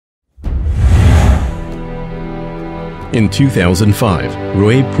In 2005,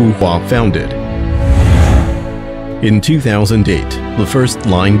 RUIPUHUA founded. In 2008, the first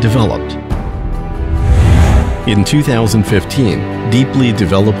line developed. In 2015, deeply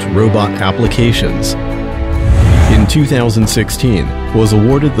developed robot applications. In 2016, was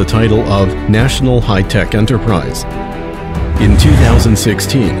awarded the title of National High-Tech Enterprise. In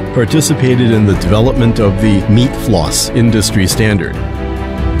 2016, participated in the development of the meat floss industry standard.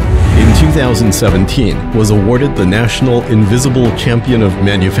 In 2017, was awarded the National Invisible Champion of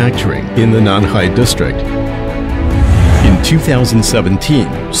Manufacturing in the Nanhai district. In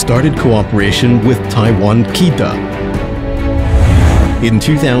 2017, started cooperation with Taiwan Kita. In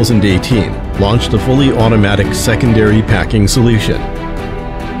 2018, launched a fully automatic secondary packing solution.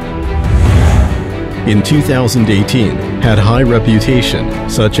 In 2018, had high reputation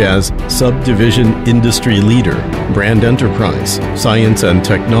such as Subdivision Industry Leader, Brand Enterprise, Science and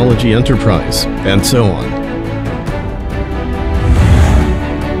Technology Enterprise, and so on.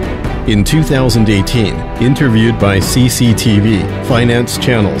 In 2018, interviewed by CCTV, Finance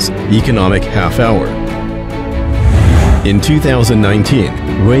Channel's Economic Half Hour. In 2019,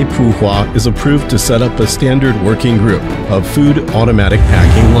 RUIPUHUA is approved to set up a standard working group of food automatic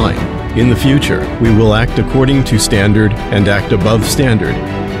packing line. In the future, we will act according to standard and act above standard.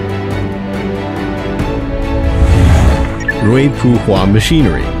 RUIPUHUA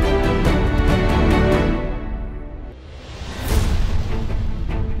machinery.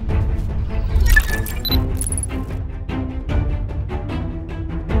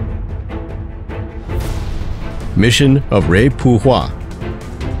 Mission of RUIPUHUA.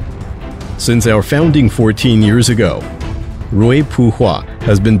 Since our founding 14 years ago, RUIPUHUA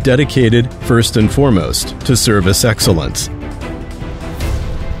has been dedicated first and foremost to service excellence.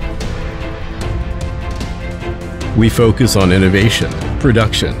 We focus on innovation,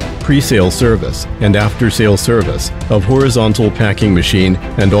 production, pre-sale service, and after-sale service of horizontal packing machine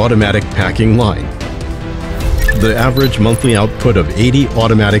and automatic packing line. The average monthly output of 80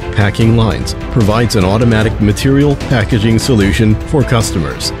 automatic packing lines provides an automatic material packaging solution for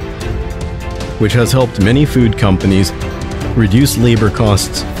customers, which has helped many food companies reduce labor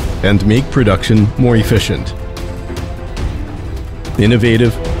costs and make production more efficient.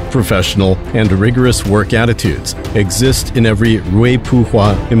 Innovative, professional, and rigorous work attitudes exist in every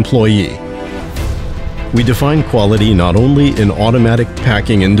RUIPUHUA employee. We define quality not only in automatic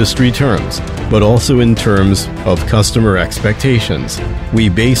packing industry terms, but also in terms of customer expectations. We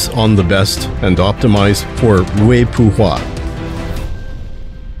base on the best and optimize for RUIPUHUA.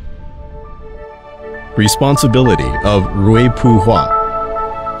 Responsibility of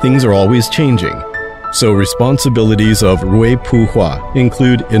RUIPUHUA. Things are always changing, so responsibilities of RUIPUHUA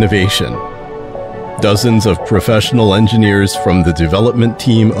include innovation. Dozens of professional engineers from the development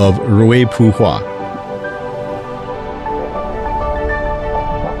team of RUIPUHUA.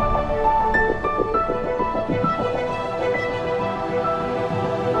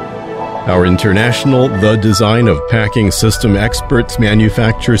 Our international The Design of Packing System experts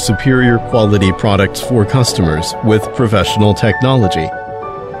manufacture superior quality products for customers with professional technology.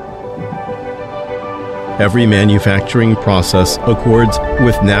 Every manufacturing process accords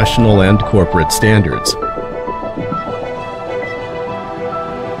with national and corporate standards.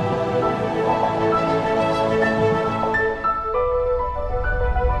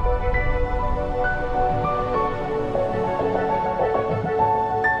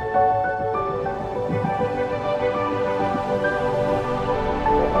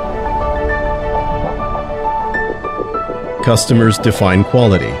 Customers define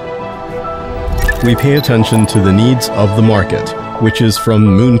quality. We pay attention to the needs of the market, which is from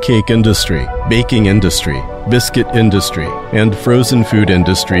mooncake industry, baking industry, biscuit industry, and frozen food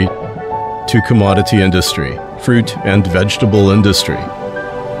industry to commodity industry, fruit and vegetable industry.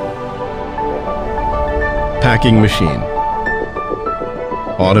 Packing machine,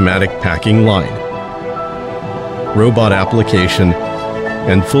 automatic packing line, robot application,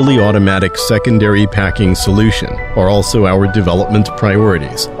 and fully automatic secondary packing solution are also our development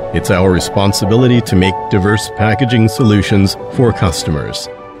priorities. It's our responsibility to make diverse packaging solutions for customers.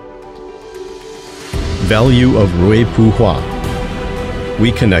 Value of RUIPUHUA.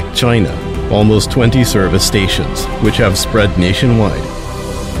 We connect China, almost 20 service stations, which have spread nationwide.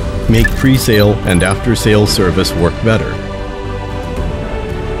 Make pre-sale and after-sale service work better.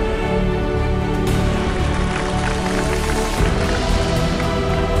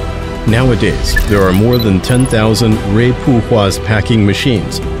 Nowadays, there are more than 10,000 RUIPUHUA's packing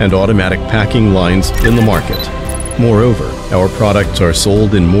machines and automatic packing lines in the market. Moreover, our products are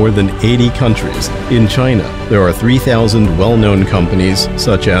sold in more than 80 countries. In China, there are 3,000 well-known companies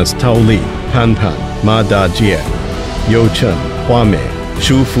such as Taoli, Panpan, Ma Da Jie. Yo Chen, Hua Mei,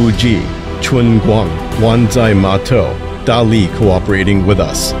 Shu Fuji, Chun Guang, Wan Zai Ma To, Da Li cooperating with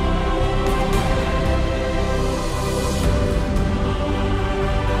us.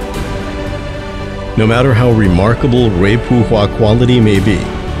 No matter how remarkable Ruipuhua quality may be,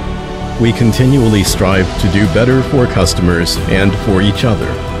 we continually strive to do better for customers and for each other.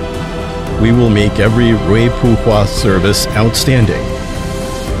 We will make every Ruipuhua service outstanding.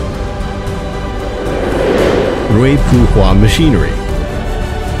 Ruipuhua Machinery.